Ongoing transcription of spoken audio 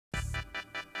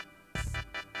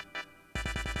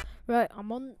Right,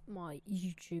 I'm on my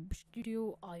YouTube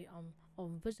studio. I am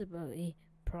on visibility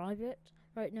private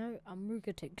right now, and we're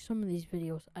gonna take some of these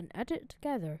videos and edit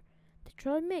together to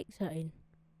try and make something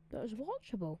that is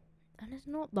watchable and it's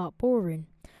not that boring.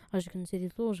 As you can see,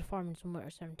 there's loads of Farming Simulator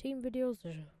 17 videos,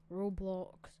 there's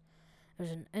Roblox,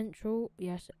 there's an intro.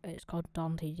 Yes, it's called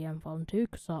Dante DM Fallen 2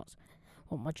 because that's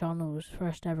what my channel was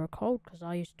first ever called, because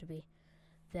I used to be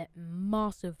the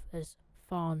massivest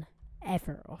fan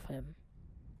ever of him.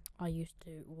 I used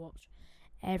to watch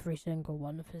every single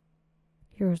one of his.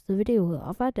 Here's the video that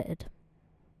I've edited.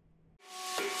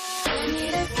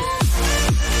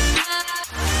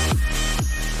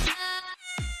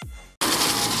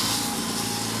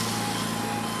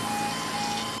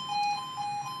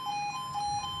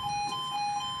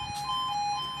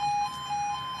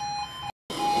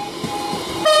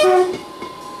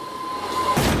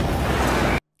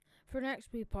 For the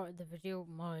next wee part of the video,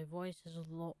 my voice is a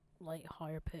lot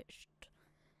higher pitched.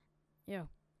 Yeah,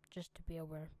 just to be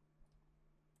aware.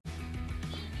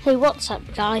 Hey, what's up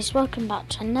guys, welcome back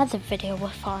to another video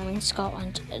with Farming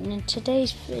Scotland, and in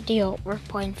today's video we're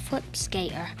playing Flip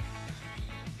Skater.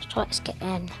 So let's get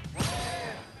in.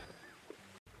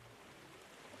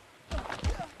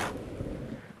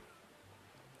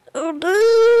 Oh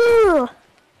no!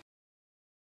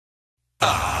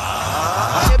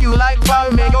 If you like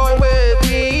farming, you're with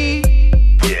me.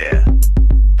 Yeah.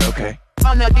 Okay.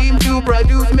 On the team to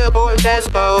produce milk or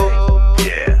despo.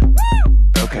 Yeah.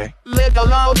 Okay. Live the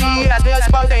lonely as this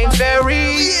contains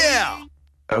berry. Yeah.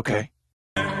 Okay.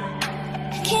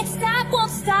 Can't stop,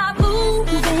 won't stop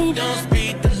moving. Don't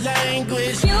speak the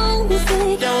language.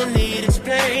 Music, Don't need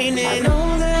explaining.